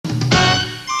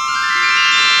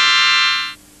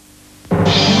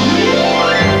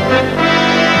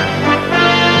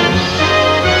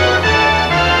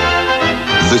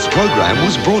program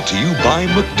was brought to you by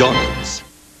McDonald's.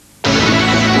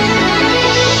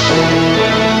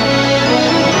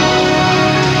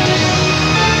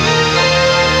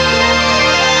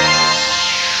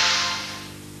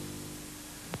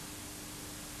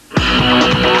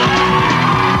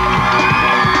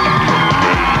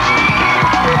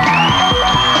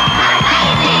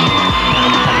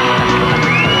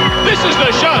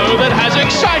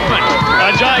 Excitement,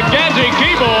 a gigantic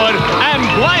keyboard, and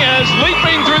players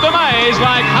leaping through the maze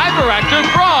like hyperactive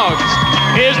frogs.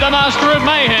 Here's the master of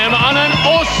mayhem on an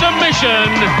awesome mission,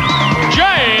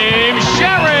 James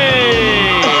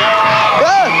Sherry.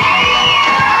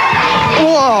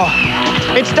 Whoa.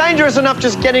 It's dangerous enough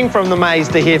just getting from the maze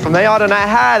to here from there. I don't know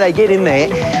how they get in there.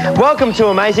 Welcome to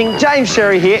Amazing. James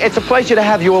Sherry here. It's a pleasure to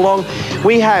have you along.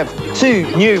 We have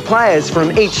 2 new players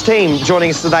from each team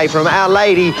joining us today from Our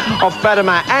Lady of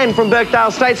Fatima and from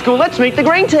Birkdale State School. Let's meet the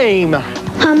green team.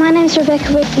 Hi, my name's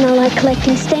Rebecca Wick and I like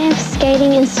collecting stamps,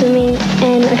 skating and swimming,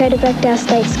 and I go to Birkdale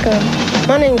State School.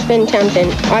 My name's Ben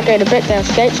Townsend. I go to Birkdale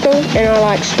State School and I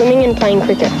like swimming and playing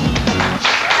cricket.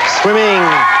 Swimming.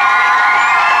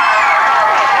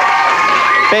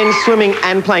 Ben, swimming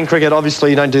and playing cricket, obviously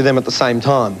you don't do them at the same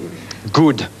time.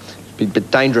 Good. Be a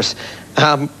bit dangerous.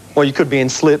 Well, you could be in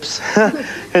slips.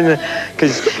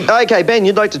 OK, Ben,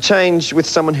 you'd like to change with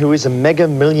someone who is a mega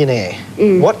millionaire.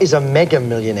 What is a mega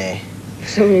millionaire?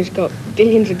 Someone who's got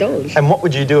billions of dollars. And what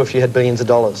would you do if you had billions of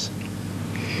dollars?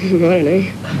 I don't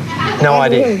know. No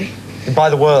idea. By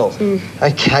the world.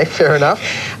 OK, fair enough.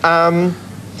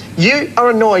 You are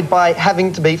annoyed by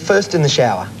having to be first in the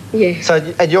shower. Yeah. So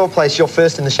at your place, you're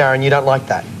first in the shower and you don't like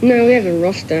that? No, we have a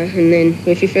roster, and then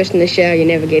if you're first in the shower, you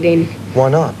never get in. Why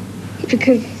not?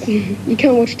 Because you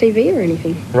can't watch TV or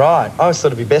anything. Right. I always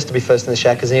thought it'd be best to be first in the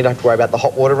shower because then you don't have to worry about the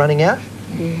hot water running out,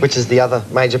 which is the other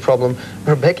major problem.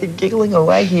 Rebecca giggling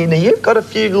away here. Now, you've got a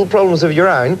few little problems of your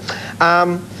own.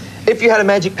 If you had a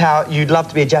magic power, you'd love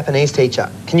to be a Japanese teacher.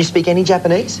 Can you speak any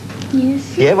Japanese?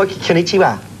 Yes. Yeah? Well,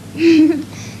 konnichiwa.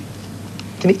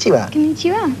 Konnichiwa.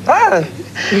 Konnichiwa.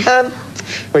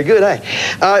 Very good,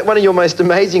 eh? One of your most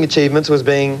amazing achievements was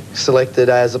being selected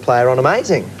as a player on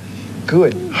Amazing.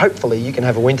 Good. Hopefully you can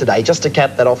have a win today, just to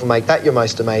cap that off and make that your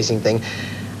most amazing thing.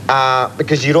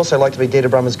 Because you'd also like to be Dieter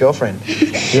Brummer's girlfriend.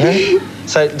 Yeah?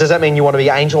 So does that mean you want to be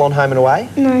Angel on Home and Away?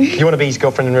 No. You want to be his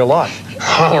girlfriend in real life?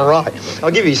 All right.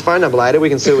 I'll give you his phone number later. We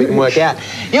can see what we can work out.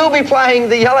 You'll be playing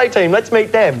the yellow team. Let's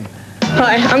meet them.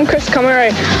 Hi, I'm Chris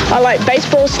Comero. I like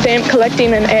baseball, stamp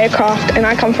collecting and aircraft, and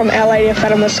I come from Our Lady of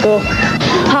Fatima School.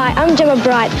 Hi, I'm Gemma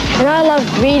Bright and I love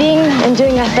reading and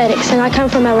doing athletics, and I come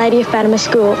from Our Lady of Fatima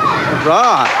School.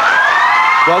 Right.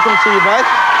 Welcome to you both.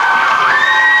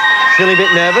 Feeling a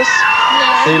bit nervous?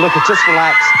 Yeah. So you look at just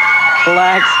relax.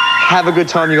 Relax. Have a good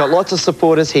time. You've got lots of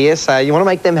supporters here, so you want to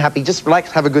make them happy. Just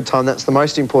relax, have a good time. That's the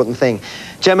most important thing.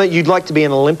 Gemma, you'd like to be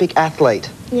an Olympic athlete?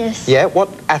 Yes. Yeah? What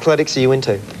athletics are you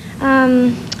into?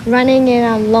 Running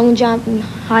and long jump and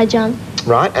high jump.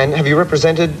 Right. And have you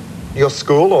represented your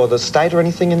school or the state or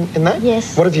anything in that?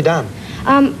 Yes. What have you done?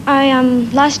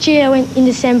 Last year, in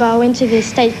December, I went to the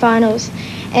state finals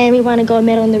and we won a gold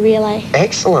medal in the relay.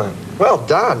 Excellent. Well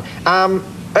done.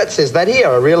 It says that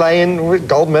here, a relay and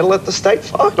gold medal at the state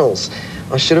finals.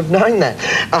 I should have known that.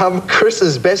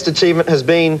 Chris's best achievement has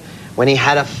been when he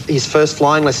had his first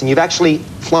flying lesson. You've actually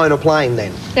flown a plane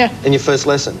then? Yeah. In your first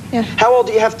lesson? Yeah. How old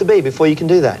do you have to be before you can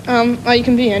do that? Well, you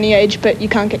can be any age, but you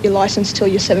can't get your licence till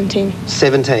you're 17.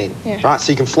 17? Yeah. Right,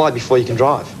 so you can fly before you can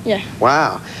drive? Yeah.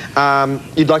 Wow.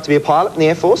 You'd like to be a pilot in the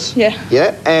Air Force? Yeah.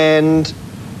 Yeah, and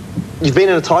you've been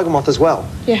in a Tiger Moth as well?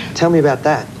 Yeah. Tell me about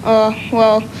that.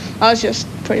 Well, I was just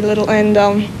pretty little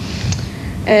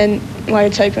and like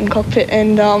it's open cockpit,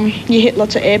 and you hit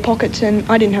lots of air pockets, and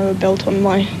I didn't have a belt on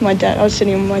my dad. I was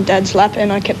sitting on my dad's lap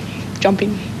and I kept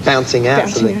jumping. Bouncing out.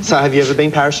 So have you ever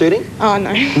been parachuting? Oh,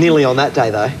 no. Nearly on that day,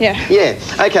 though? Yeah. Yeah.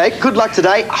 OK, good luck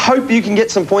today. Hope you can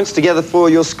get some points together for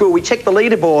your school. We checked the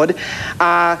leaderboard.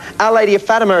 Our Lady of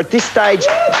Fatima at this stage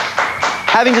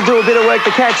having to do a bit of work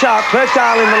to catch up.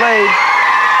 Birkdale in the lead.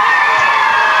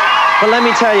 But let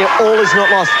me tell you, all is not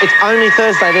lost. It's only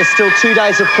Thursday. There's still 2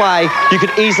 days of play. You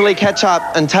could easily catch up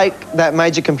and take that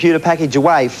major computer package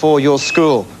away for your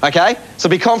school, OK? So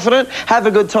be confident. Have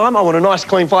a good time. I want a nice,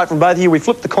 clean fight from both of you. We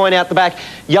flipped the coin out the back.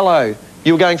 Yellow,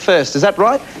 you were going first. Is that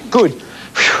right? Good.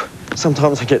 Whew.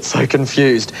 Sometimes I get so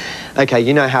confused. OK,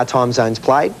 you know how time zones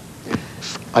played.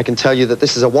 I can tell you that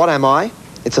this is a what am I.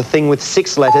 It's a thing with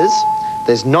 6 letters.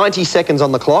 There's 90 seconds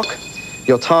on the clock.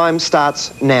 Your time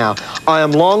starts now. I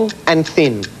am long and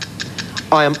thin.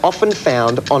 I am often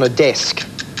found on a desk.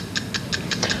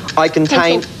 I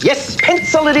contain... Pencil. Yes,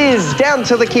 pencil it is. Down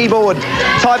to the keyboard.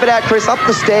 Type it out, Chris. Up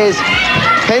the stairs.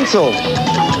 Pencil.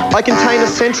 I contain a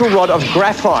central rod of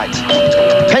graphite.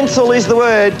 Pencil is the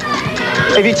word.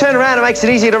 If you turn around, it makes it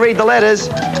easier to read the letters.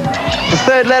 The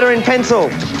third letter in pencil.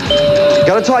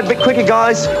 Got to type a bit quicker,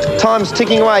 guys. Time's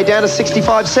ticking away, down to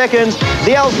 65 seconds.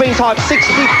 The L's been typed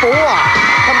 64.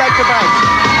 Come back to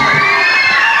base.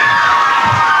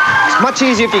 It's much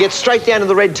easier if you get straight down to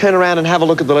the red, turn around and have a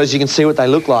look at the letters. You can see what they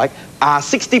look like.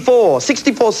 64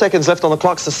 seconds left on the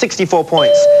clock, so 64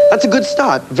 points. That's a good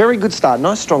start, very good start,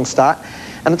 nice strong start.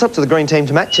 And it's up to the green team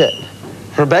to match it.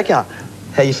 Rebecca,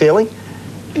 how you feeling?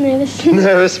 Nervous.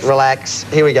 Nervous, relax.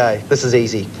 Here we go, this is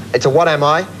easy. It's a what am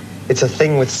I? It's a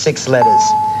thing with 6 letters.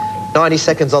 90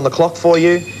 seconds on the clock for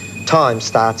you. Time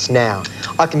starts now.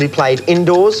 I can be played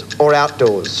indoors or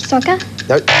outdoors. Soccer.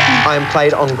 Nope. I am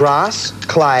played on grass,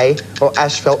 clay, or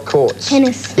asphalt courts.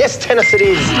 Tennis. Yes, tennis it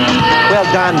is. Well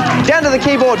done. Down to the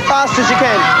keyboard, fast as you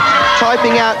can.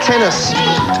 Typing out tennis.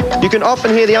 You can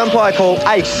often hear the umpire call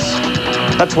ace.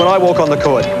 That's when I walk on the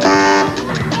court.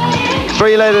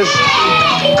 3 letters.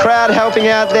 Crowd helping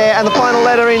out there. And the final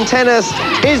letter in tennis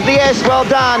is the S. Well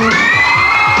done.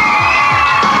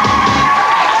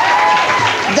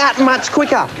 That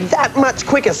much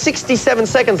quicker. 67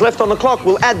 seconds left on the clock.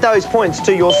 We'll add those points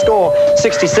to your score.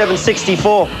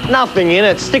 67-64. Nothing in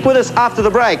it. Stick with us after the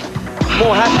break.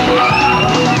 More happy.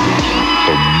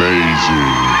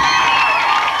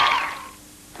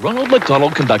 Amazing. Ronald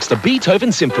McDonald conducts the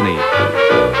Beethoven Symphony.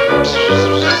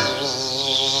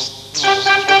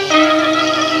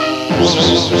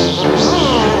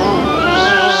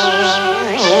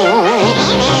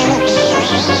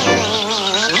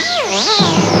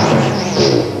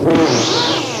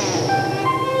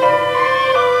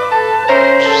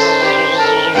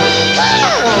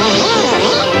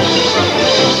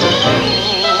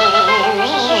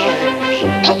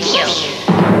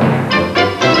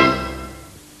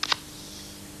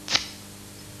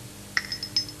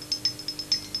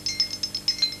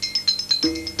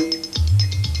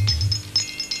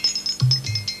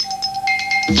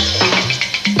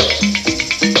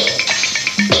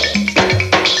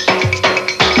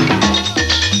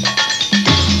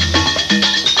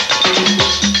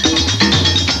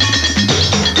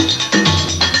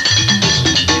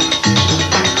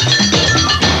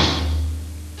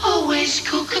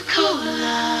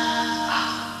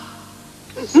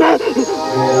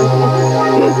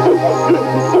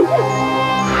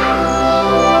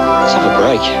 Let's have a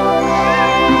break.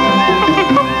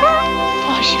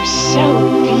 Oh, she was so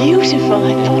beautiful. I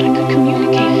thought I could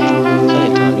communicate. Plenty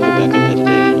of time to go back on bed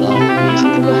today if you like. I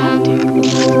think we'll have to.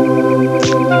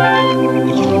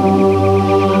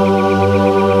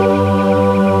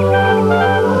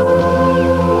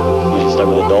 Start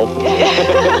with a dolphin.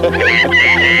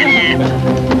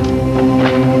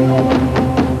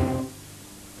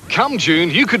 Come June,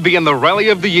 you could be in the Rally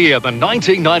of the Year, the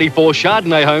 1994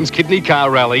 Chardonnay Homes Kidney Car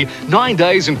Rally. 9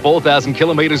 days and 4,000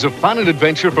 kilometres of fun and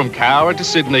adventure from Cowra to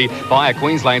Sydney via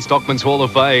Queensland Stockman's Hall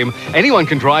of Fame. Anyone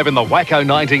can drive in the Wacko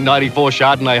 1994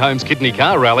 Chardonnay Homes Kidney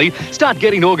Car Rally. Start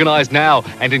getting organised now,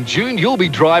 and in June you'll be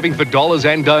driving for dollars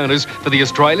and donors for the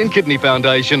Australian Kidney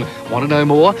Foundation. Want to know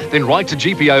more? Then write to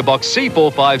GPO Box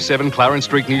C457 Clarence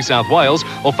Street, New South Wales,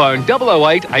 or phone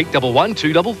 008 811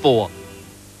 244.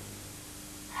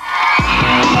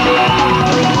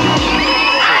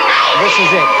 This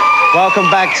is it. Welcome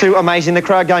back to Amazing. The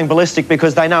crowd going ballistic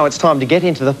because they know it's time to get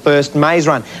into the first maze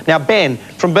run. Now, Ben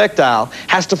from Birkdale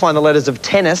has to find the letters of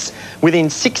tennis within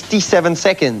 67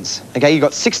 seconds. Okay, you've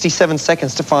got 67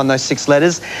 seconds to find those 6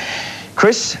 letters.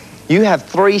 Chris, you have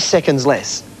 3 seconds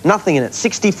less. Nothing in it.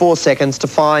 64 seconds to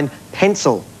find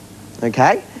pencil.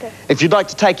 Okay? If you'd like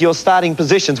to take your starting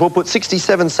positions, we'll put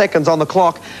 67 seconds on the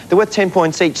clock. They're worth 10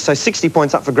 points each, so 60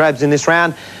 points up for grabs in this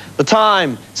round. The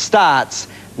time starts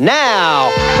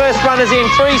now. First runner's in.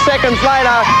 3 seconds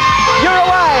later, you're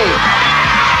away.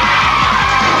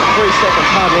 3 seconds,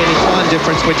 hardly any time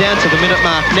difference. We're down to the minute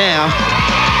mark now.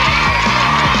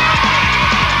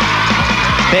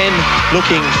 Ben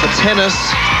looking for tennis.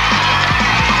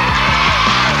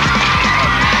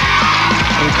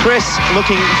 And Chris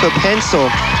looking for pencil.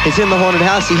 He's in the haunted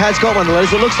house. He has got one of the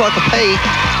letters. It looks like a P.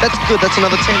 That's good. That's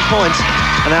another 10 points.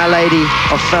 And Our Lady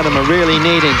of Fatima really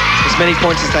needing as many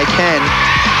points as they can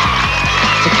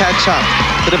to catch up.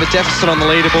 Bit of a deficit on the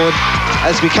leaderboard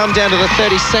as we come down to the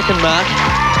 30-second mark.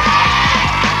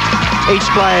 Each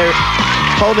player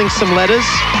holding some letters.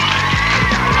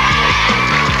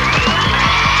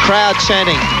 Crowd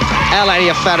chanting. Our Lady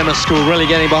of Fatima School really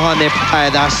getting behind their player.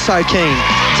 They're so keen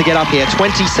to get up here.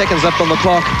 20 seconds left on the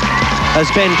clock as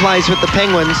Ben plays with the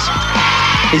Penguins.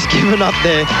 He's given up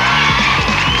there.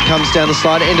 Comes down the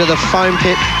slide into the foam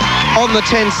pit on the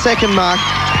 10-second mark.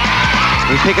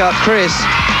 We pick up Chris.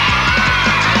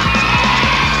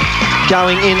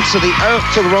 Going into the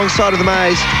wrong side of the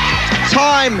maze.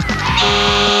 Time!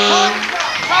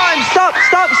 Stop!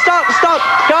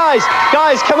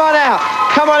 Guys, come on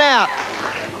out.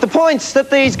 The points that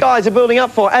these guys are building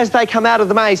up for as they come out of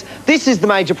the maze, this is the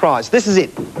major prize. This is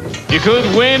it. You could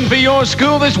win for your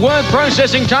school this word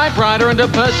processing typewriter and a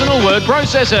personal word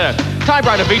processor.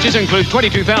 Typewriter features include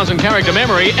 22,000 character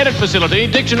memory, edit facility,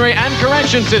 dictionary and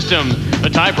correction system. The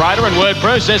typewriter and word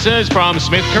processors from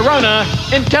Smith Corona,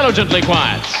 intelligently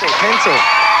quiet.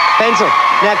 Pencil.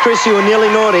 Now, Chris, you were nearly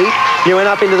naughty. You went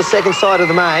up into the second side of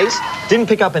the maze. Didn't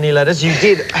pick up any letters. You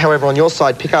did, however, on your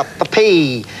side, pick up a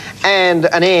P and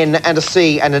an N and a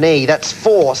C and an E. That's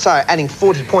 4, so adding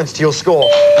 40 points to your score.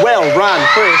 Well run,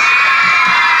 Chris.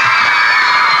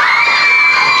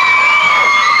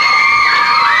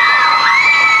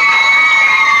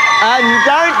 And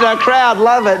don't the crowd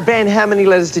love it? Ben, how many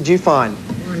letters did you find?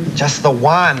 Just the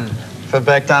one for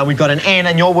Birkdale. We've got an N,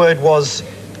 and your word was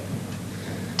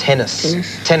tennis.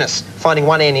 Finding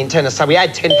one N in tennis. So we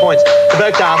add 10 points to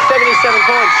Birkdale. 77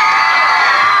 points.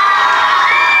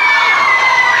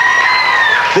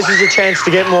 This is a chance to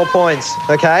get more points,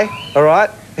 okay? All right?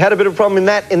 Had a bit of a problem in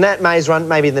that maze run.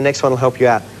 Maybe the next one will help you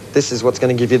out. This is what's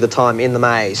going to give you the time in the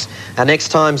maze. Our next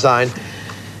time zone,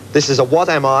 this is a what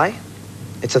am I?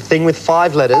 It's a thing with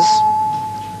 5 letters.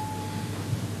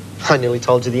 I nearly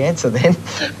told you the answer then.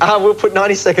 We'll put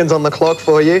 90 seconds on the clock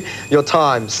for you. Your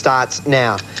time starts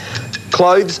now.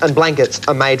 Clothes and blankets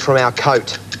are made from our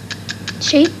coat.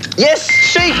 Sheep. Yes,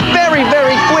 sheep. Very,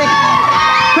 very quick.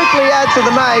 Quickly add to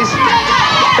the maze.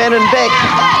 Ben and Beck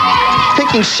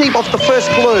picking sheep off the first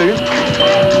clue.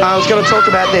 I was going to talk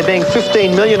about there being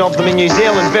 15 million of them in New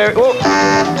Zealand.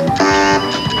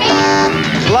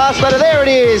 Last letter, there it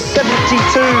is, 72.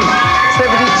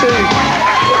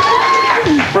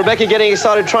 Rebecca getting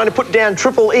excited, trying to put down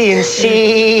triple E in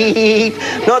sheep.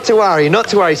 Not to worry.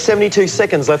 72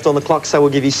 seconds left on the clock, so we'll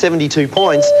give you 72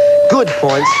 points. Good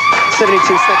points. 72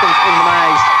 seconds in the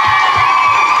maze.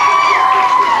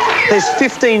 There's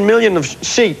 15 million of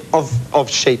sheep.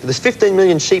 There's 15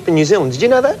 million sheep in New Zealand. Did you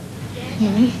know that?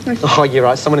 Oh, you're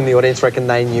right. Someone in the audience reckoned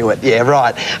they knew it. Yeah,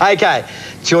 right. Okay,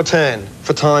 it's your turn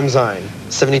for time zone.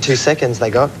 72 seconds they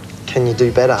got. Can you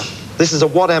do better? This is a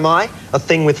what am I? A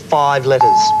thing with 5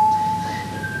 letters.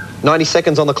 90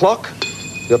 seconds on the clock.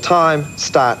 Your time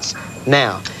starts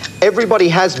now. Everybody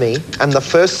has me, and the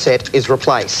first set is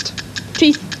replaced.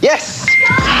 Teeth. Yes!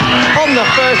 On the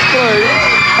first clue.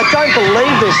 I don't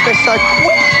believe this. They're so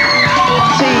quick.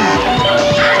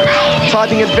 Teeth.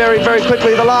 Typing it very, very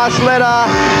quickly. The last letter.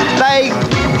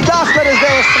 Last letter's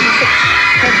there.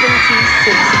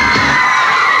 76.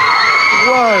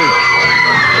 Whoa.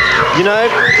 You know,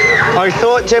 I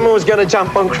thought Gemma was going to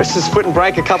jump on Chris's foot and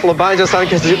break a couple of bones or something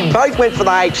because it both went for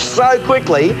the H so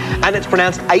quickly, and it's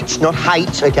pronounced H, not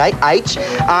H, okay? H.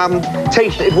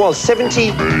 Teeth, it was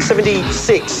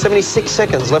 76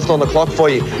 seconds left on the clock for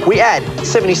you. We add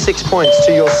 76 points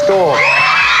to your score.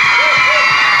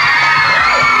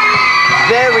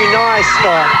 Very nice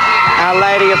for Our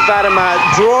Lady of Fatima,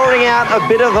 drawing out a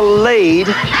bit of a lead.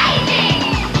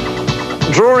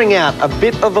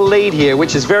 Here,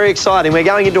 which is very exciting. We're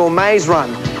going into a maze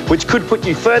run, which could put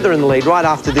you further in the lead right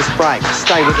after this break.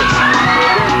 Stay with us.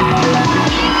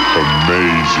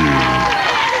 Amazing.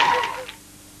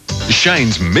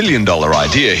 Shane's $1 million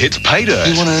idea hits pay dirt.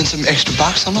 You want to earn some extra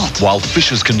bucks or not? While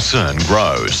Fisher's concern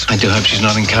grows. I do hope she's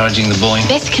not encouraging the boy.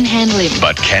 Bess can handle him.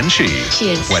 But can she? She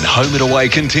is. When Home and Away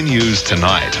continues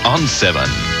tonight on 7.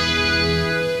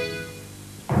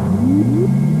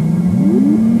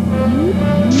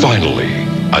 Finally,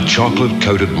 a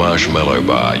chocolate-coated marshmallow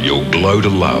bar you'll glow to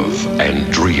love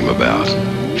and dream about.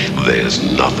 There's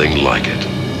nothing like it.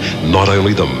 Not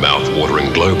only the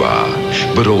mouth-watering glow bar,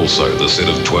 but also the set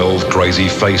of 12 crazy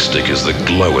face stickers that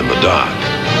glow in the dark.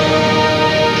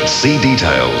 See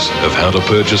details of how to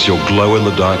purchase your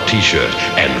glow-in-the-dark t-shirt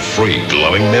and free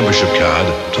glowing membership card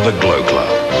to the Glow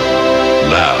Club.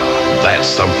 Now, that's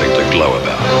something to glow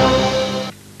about.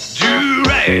 Do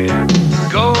right,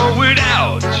 go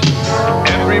without.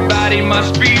 Everybody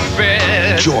must be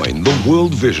fed. Join the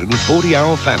World Vision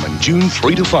 40-hour famine June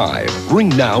 3 to 5. Ring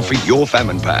now for your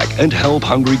famine pack and help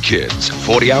hungry kids.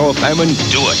 40-hour famine,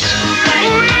 do it.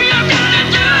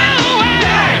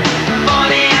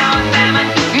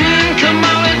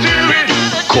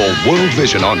 Call World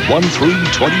Vision on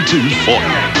 132240.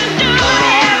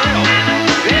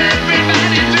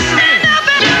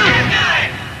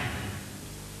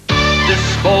 This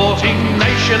sporting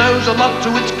nation owes owes a lot to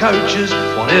its coaches,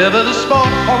 whatever the sport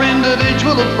or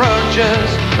individual approaches.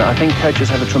 I think coaches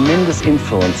have a tremendous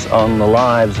influence on the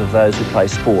lives of those who play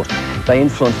sport. They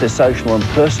influence their social and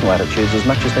personal attitudes as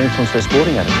much as they influence their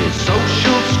sporting attitudes.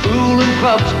 Social, school and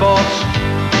club sports,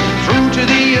 through to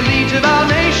the elite of our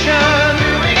nation.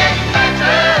 Doing it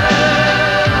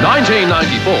better.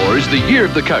 1994 is the year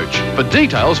of the coach. For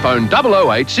details, phone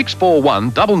 008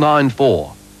 641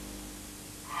 994.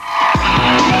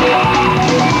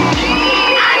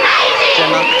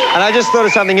 And I just thought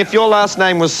of something. If your last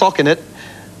name was Sockinit,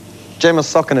 Gemma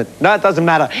Sockinit. No, it doesn't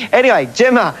matter. Anyway,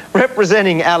 Gemma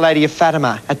representing Our Lady of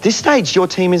Fatima. At this stage, your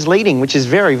team is leading, which is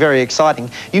very, very exciting.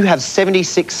 You have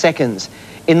 76 seconds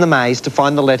in the maze to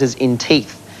find the letters in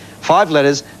teeth. 5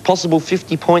 letters, possible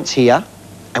 50 points here,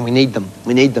 and we need them.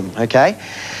 We need them, okay?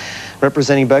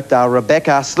 Representing Birkdale,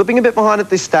 Rebecca, slipping a bit behind at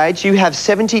this stage. You have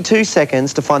 72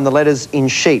 seconds to find the letters in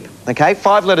sheep, okay?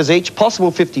 5 letters each,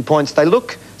 possible 50 points. They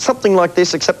look something like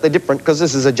this, except they're different because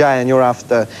this is a J and you're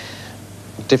after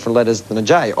different letters than a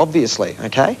J, obviously,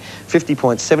 okay? 50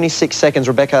 points, 76 seconds.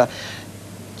 Rebecca,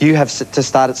 you have to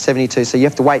start at 72, so you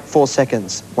have to wait 4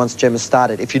 seconds once Gemma's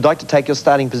started. If you'd like to take your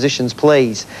starting positions,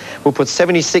 please. We'll put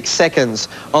 76 seconds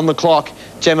on the clock.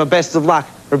 Gemma, best of luck.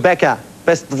 Rebecca,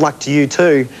 best of luck to you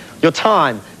too. Your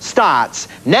time starts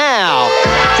now.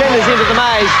 Gemma's into the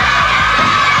maze.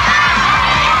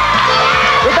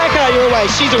 Rebecca, you're away.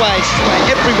 She's away. She's away.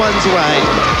 Everyone's away.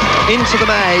 Into the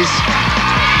maze.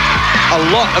 A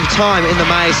lot of time in the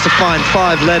maze to find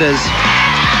 5 letters.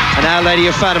 And Our Lady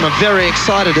of Fatima very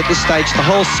excited at this stage. The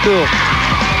whole school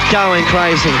going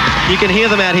crazy. You can hear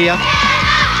them out here.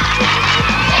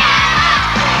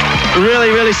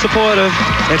 Really, really supportive.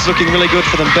 It's looking really good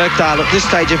for them. Birkdale at this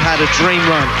stage have had a dream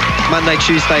run. Monday,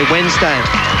 Tuesday, Wednesday.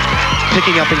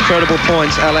 Picking up incredible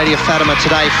points. Our Lady of Fatima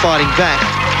today fighting back.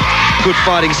 Good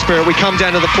fighting spirit. We come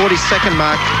down to the 40-second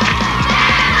mark.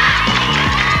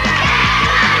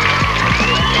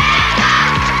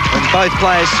 And both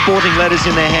players sporting letters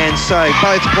in their hands, so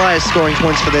both players scoring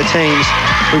points for their teams.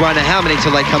 We won't know how many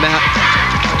till they come out.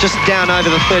 Just down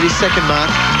over the 30-second mark,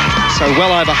 so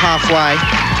well over halfway.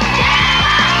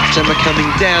 Gemma coming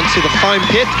down to the foam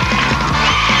pit.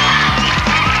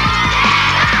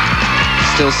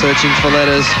 Still searching for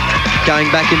letters.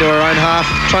 Going back into her own half,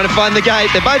 trying to find the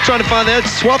gate. They're both trying to find their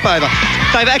swap over.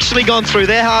 They've actually gone through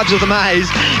their halves of the maze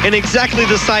in exactly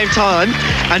the same time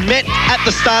and met at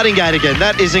the starting gate again.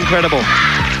 That is incredible.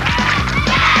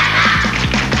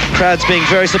 Crowd's being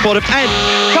very supportive. And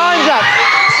time's up.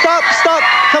 Stop, stop.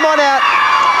 Come on out.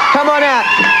 Come on out.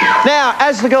 Now,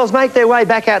 as the girls make their way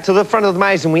back out to the front of the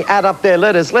maze and we add up their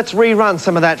letters, let's rerun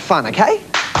some of that fun, okay?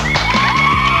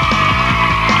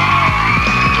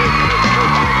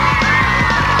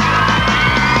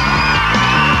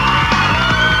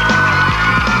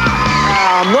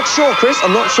 I'm not sure, Chris.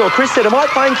 I'm not sure. Chris said, am I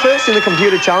playing first in the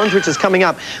computer challenge, which is coming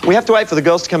up? We have to wait for the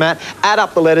girls to come out, add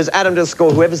up the letters, add them to the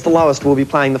score. Whoever's the lowest will be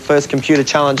playing the first computer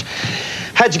challenge.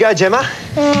 How'd you go, Gemma?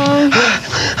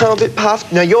 I'm a bit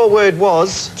puffed. Now, your word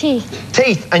was? Teeth.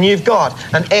 Teeth. And you've got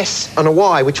an S and a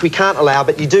Y, which we can't allow,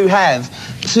 but you do have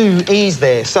 2 E's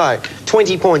there. So,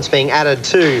 20 points being added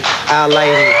to Our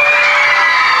Lady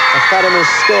of Fatima's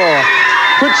score.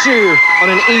 Puts you on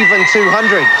an even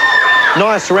 200.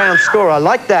 Nice round score, I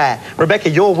like that. Rebecca,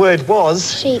 your word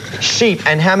was? Sheep. Sheep.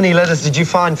 And how many letters did you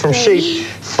find from 3. sheep?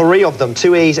 3 of them,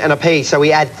 2 E's and a P. So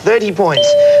we add 30 points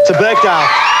to Birkdale.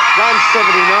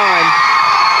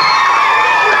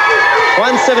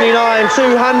 179,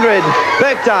 200.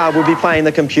 Birkdale will be playing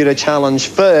the computer challenge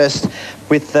first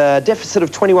with a deficit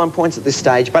of 21 points at this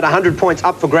stage, but 100 points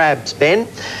up for grabs, Ben.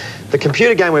 The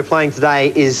computer game we're playing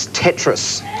today is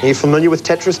Tetris. Are you familiar with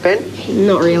Tetris, Ben?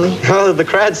 Not really. Oh, the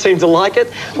crowd seem to like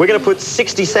it. We're going to put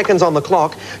 60 seconds on the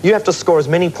clock. You have to score as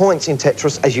many points in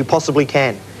Tetris as you possibly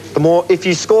can. If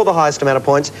you score the highest amount of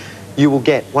points, you will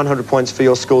get 100 points for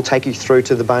your school, take you through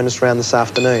to the bonus round this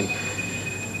afternoon.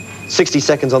 60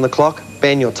 seconds on the clock.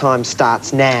 Ben, your time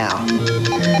starts now.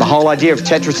 The whole idea of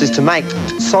Tetris is to make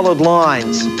solid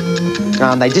lines.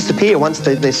 They disappear once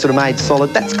they're sort of made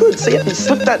solid. That's good. See, you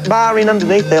slip that bar in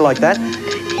underneath there like that.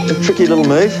 A tricky little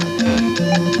move.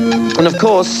 And of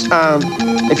course,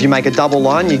 if you make a double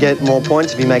line, you get more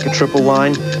points. If you make a triple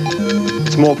line,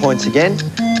 it's more points again.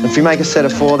 And if you make a set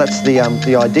of 4, that's the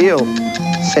ideal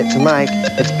set to make.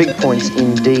 It's big points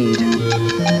indeed.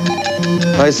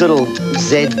 Those little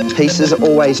Z pieces are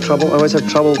always trouble. I always have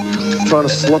trouble trying to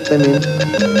slot them in.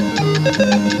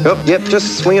 Yep,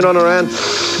 just swing it on around.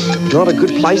 Not a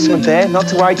good placement there. Not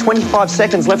to worry. 25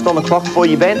 seconds left on the clock for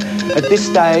you, Ben. At this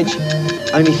stage,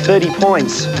 only 30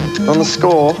 points on the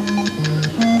score.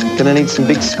 Gonna need some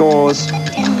big scores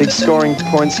Big scoring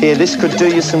points here. This could do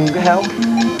you some help.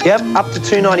 Yep, up to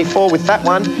 294 with that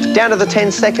one. Down to the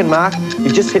 10-second mark.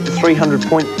 You've just hit the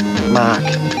 300-point mark.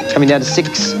 Coming down to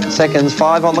 6 seconds,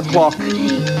 5 on the clock.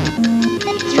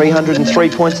 303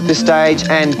 points at this stage,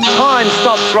 and time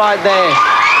stops right there.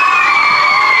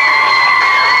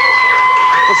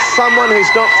 For someone who's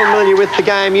not familiar with the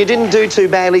game, you didn't do too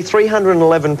badly.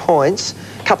 311 points.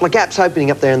 A couple of gaps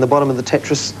opening up there in the bottom of the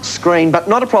Tetris screen, but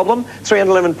not a problem.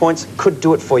 311 points could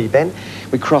do it for you, Ben.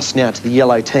 We cross now to the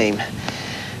yellow team.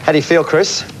 How do you feel,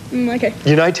 Chris? Okay.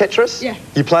 You know Tetris? Yeah.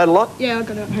 You played a lot? Yeah, I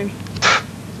got it at home.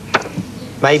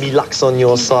 Maybe luck's on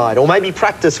your side, or maybe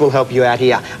practice will help you out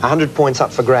here. 100 points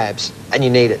up for grabs, and you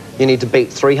need it. You need to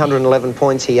beat 311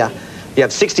 points here. You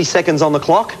have 60 seconds on the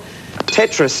clock.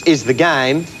 Tetris is the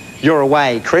game. You're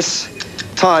away, Chris.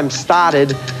 Time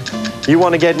started. You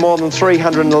want to get more than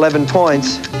 311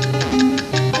 points.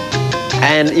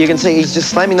 And you can see he's just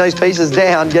slamming those pieces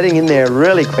down, getting in there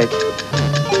really quick.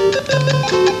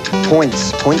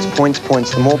 Points, points, points,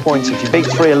 points. The more points, if you beat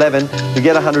 311, you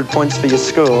get 100 points for your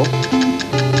school.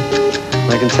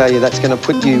 I can tell you that's going to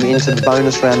put you into the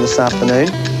bonus round this afternoon.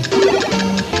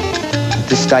 At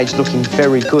this stage looking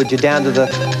very good. You're down to the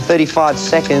 35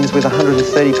 seconds with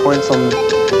 130 points on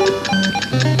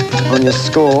your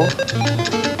score.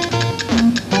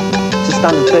 Just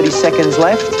under 30 seconds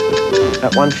left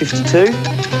at 152.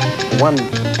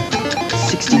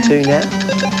 162 now.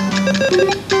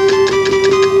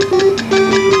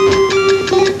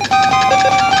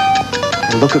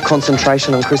 Look at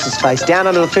concentration on Chris's face. Down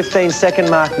under the 15-second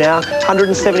mark now.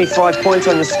 175 points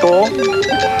on your score.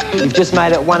 You've just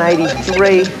made it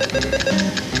 183.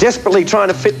 Desperately trying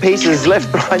to fit pieces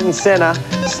left, right and centre.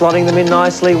 Slotting them in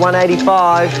nicely.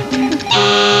 185.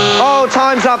 Oh,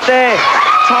 time's up there.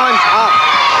 Time's up.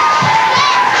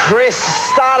 Chris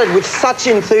started with such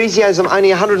enthusiasm, only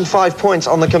 105 points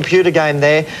on the computer game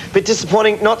there. Bit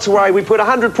disappointing, not to worry. We put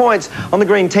 100 points on the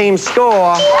green team's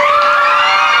score.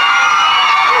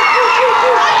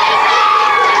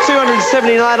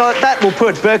 279, that will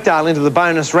put Birkdale into the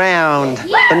bonus round.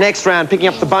 The next round, picking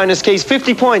up the bonus keys,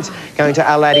 50 points going to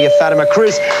our lady of Fatima.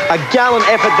 Cruz, a gallant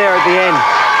effort there at the end.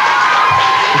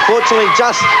 Unfortunately,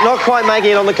 just not quite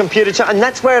making it on the computer, and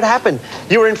that's where it happened.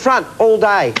 You were in front all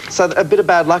day, so a bit of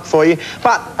bad luck for you.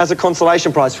 But as a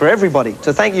consolation prize for everybody,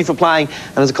 to thank you for playing,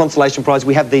 and as a consolation prize,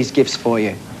 we have these gifts for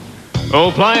you.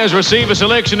 All players receive a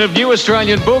selection of new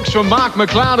Australian books from Mark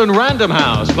McLeod and Random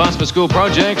House, plus for school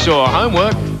projects or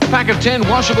homework, a pack of 10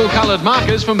 washable coloured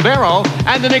markers from Beryl,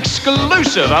 and an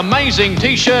exclusive amazing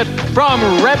T-shirt from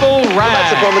Rebel Rag. Well, that's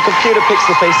the problem. The computer picks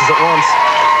the pieces at once.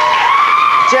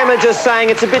 Gemma just saying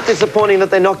it's a bit disappointing that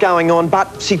they're not going on,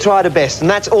 but she tried her best, and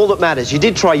that's all that matters. You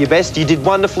did try your best. You did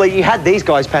wonderfully. You had these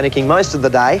guys panicking most of the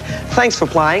day. Thanks for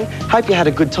playing. Hope you had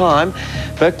a good time.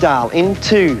 Birkdale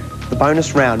into the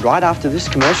bonus round right after this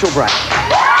commercial break.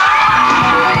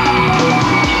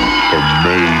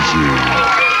 Amazing.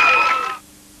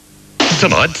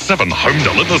 Tonight, 7 home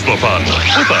delivers the fun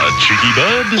with a cheeky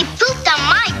bird. He pooped on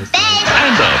my bed.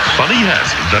 And a funny hat.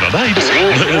 Then at 8,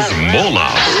 there's more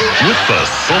laughs with the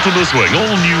Salt in the Swing,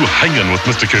 all new Hangin' with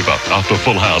Mr. Cooper after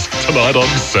Full House tonight on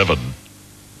 7.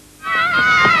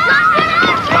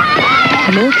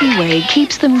 Milky Way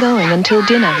keeps them going until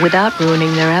dinner without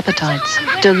ruining their appetites.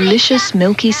 Delicious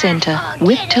milky centre,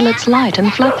 whipped till it's light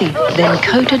and fluffy, then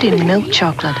coated in milk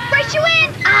chocolate. Race you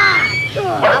in?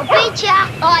 I'll beat ya.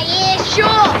 Oh, yeah,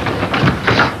 sure.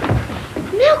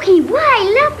 Milky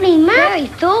Way, lovely, Mum. Very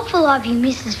thoughtful of you,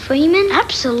 Mrs. Freeman.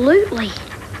 Absolutely.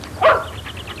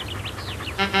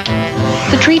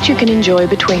 The treat you can enjoy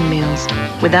between meals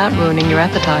without ruining your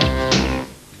appetite.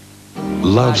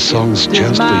 Love songs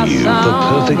just for you. The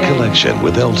perfect collection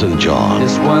with Elton John.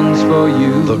 This one's for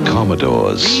you. The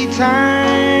Commodores. 3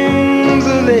 times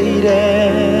a lady.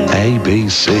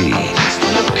 ABC.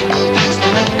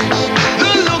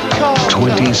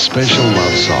 20 special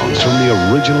love songs from the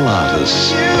original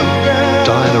artists.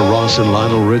 Diana Ross and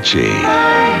Lionel Richie.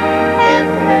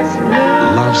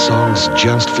 Love songs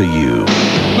just for you.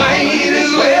 Might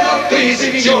as well face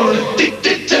if you're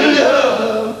addicted to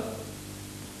love.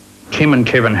 Kim and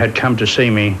Kevin had come to see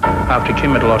me after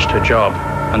Kim had lost her job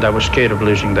and they were scared of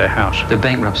losing their house. The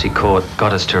bankruptcy court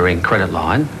got us to ring Credit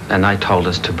Line and they told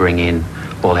us to bring in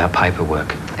all our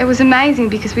paperwork. It was amazing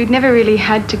because we'd never really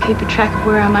had to keep a track of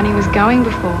where our money was going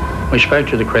before. We spoke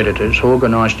to the creditors,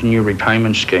 organised a new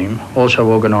repayment scheme, also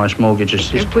organised mortgage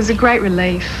assistance. It was a great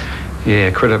relief. Yeah,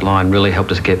 Credit Line really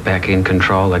helped us get back in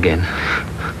control again.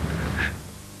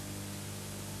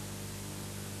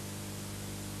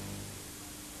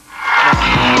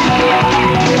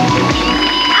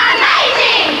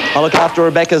 I look after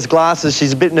Rebecca's glasses.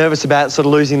 She's a bit nervous about sort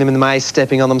of losing them in the maze,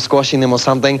 stepping on them, squashing them or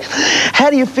something. How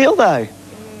do you feel, though?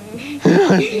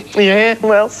 Yeah,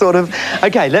 well, sort of.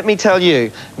 Okay, let me tell you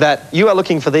that you are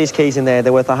looking for these keys in there.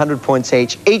 They're worth 100 points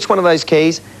each. Each one of those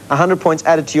keys, 100 points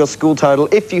added to your school total.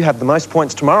 If you have the most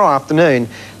points tomorrow afternoon,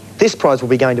 this prize will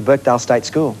be going to Birkdale State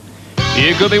School.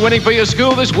 You could be winning for your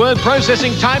school this word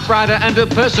processing typewriter and a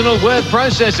personal word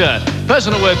processor.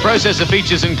 Personal word processor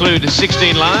features include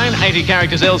 16-line, 80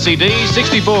 characters LCD,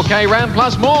 64K RAM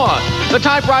plus more. The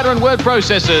typewriter and word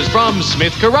processors from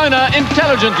Smith Corona,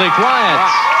 intelligently quiet.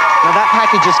 Now that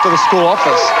package is for the school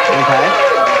office,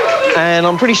 okay? And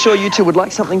I'm pretty sure you two would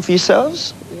like something for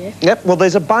yourselves. Yeah. Yep, well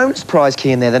there's a bonus prize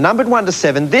key in there. They're numbered 1 to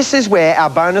 7. This is where our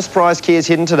bonus prize key is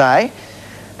hidden today.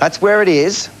 That's where it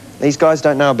is. These guys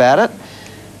don't know about it.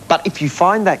 But if you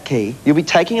find that key, you'll be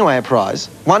taking away a prize.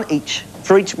 One each.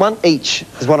 For each one each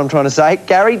is what I'm trying to say.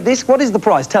 Gary, what is the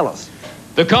prize? Tell us.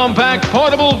 The compact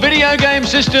portable video game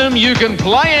system you can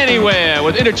play anywhere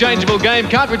with interchangeable game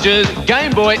cartridges.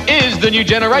 Game Boy is the new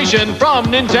generation from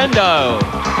Nintendo.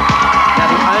 Now,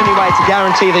 the only way to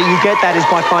guarantee that you get that is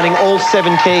by finding all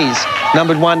 7 keys,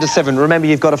 numbered 1 to 7. Remember,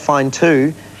 you've got to find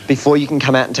 2 before you can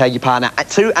come out and tell your partner.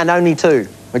 2 and only 2,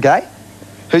 okay?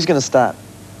 Who's going to start?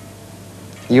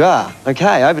 You are.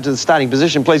 Okay, over to the starting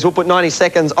position, please. We'll put 90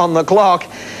 seconds on the clock.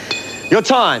 Your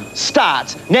time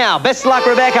starts now. Best of luck,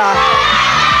 Rebecca.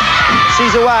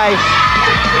 She's away.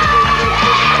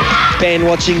 Ben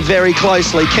watching very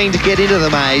closely, keen to get into the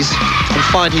maze and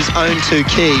find his own 2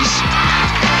 keys.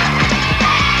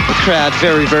 The crowd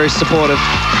very, very supportive.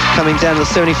 Coming down to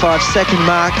the 75-second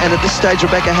mark, and at this stage,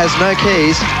 Rebecca has no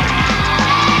keys.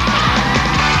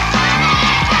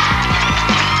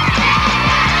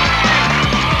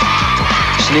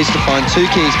 She needs to find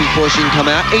 2 keys before she can come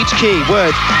out. Each key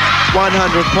worth 100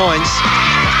 points.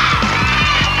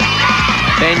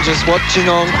 Ben just watching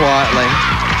on quietly.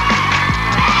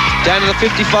 Down to the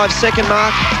 55-second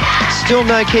mark. Still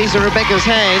no keys in Rebecca's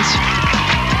hands.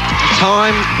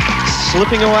 Time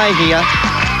slipping away here.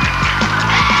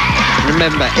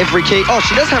 Remember, every key... Oh,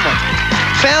 she does have one.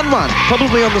 Found one.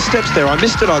 Probably on the steps there. I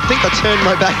missed it. I think I turned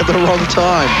my back at the wrong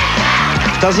time.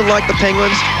 Doesn't like the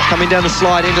penguins. Coming down the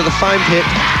slide into the foam pit.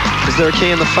 Is there a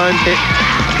key in the foam pit?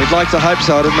 We'd like to hope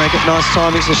so. It'd make it nice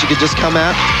timing so she could just come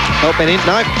out. Help Ben in.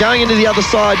 No, going into the other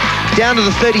side. Down to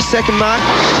the 30-second mark.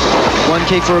 1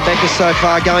 key for Rebecca so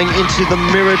far. Going into the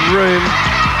mirrored room.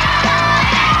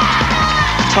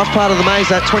 Tough part of the maze,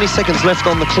 that 20 seconds left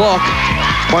on the clock.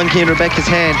 1 key in Rebecca's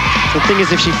hand. The thing is,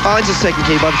 if she finds a second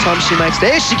key by the time she makes...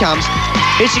 There she comes.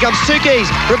 Here she comes. 2 keys.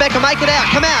 Rebecca, make it out.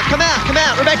 Come out, come out, come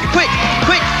out. Rebecca, quick,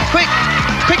 quick, quick,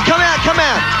 quick, come out, come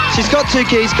out. She's got 2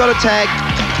 keys, got a tag.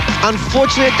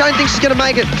 Unfortunately, I don't think she's going to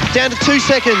make it. Down to 2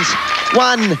 seconds.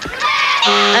 1.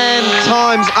 And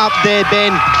time's up there,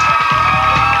 Ben.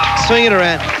 Swing it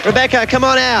around. Rebecca, come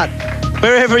on out.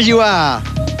 Wherever you are.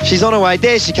 She's on her way.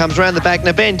 There she comes around the back.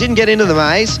 Now, Ben didn't get into the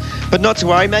maze, but not to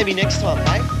worry. Maybe next time,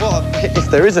 mate. Well, if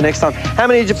there is a next time. How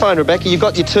many did you find, Rebecca? You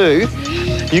got your 2.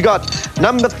 You got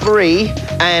number 3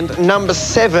 and number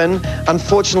 7.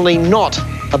 Unfortunately, not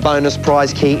a bonus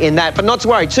prize key in that. But not to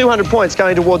worry. 200 points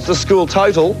going towards the school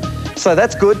total. So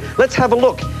that's good. Let's have a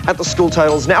look at the school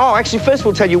totals now. Oh, actually, first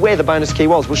we'll tell you where the bonus key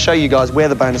was. We'll show you guys where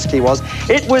the bonus key was.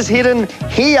 It was hidden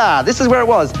here. This is where it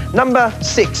was. Number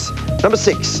 6. Number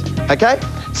 6. Okay?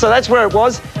 So that's where it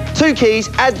was. 2 keys,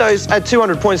 add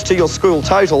 200 points to your school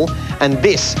total, and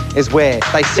this is where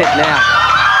they sit now.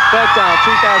 Birkdale,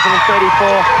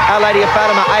 2034, Our Lady of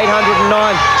Fatima,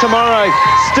 809. Tomorrow,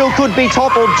 still could be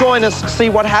toppled. Join us, see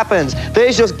what happens.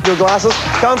 There's your glasses.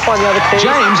 Go and find the other keys.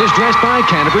 James is dressed by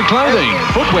Canterbury Clothing.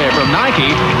 Footwear from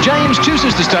Nike. James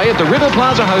chooses to stay at the River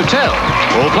Plaza Hotel.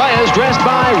 All players dressed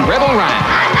by Rebel Rank.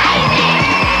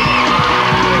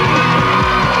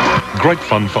 Great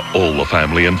fun for all the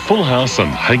family in Full House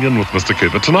and Hang In with Mr.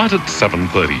 Cooper tonight at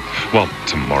 7:30. Well,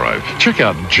 tomorrow. Check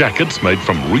out jackets made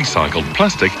from recycled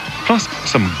plastic, plus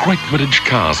some great vintage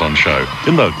cars on show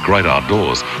in the great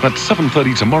outdoors at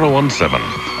 7:30 tomorrow on 7.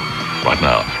 Right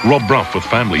now, Rob Bruff with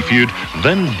Family Feud,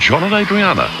 then John and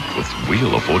Adriana with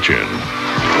Wheel of Fortune.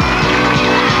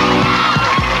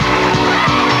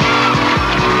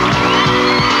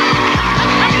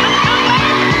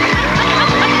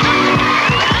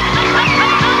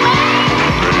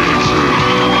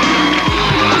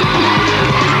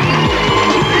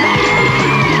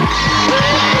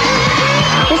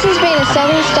 A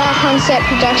 7-star concept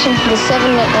production for the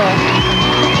 7 Network.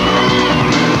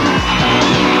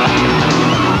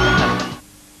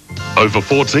 Over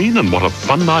 14 and what a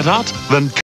fun night out? Then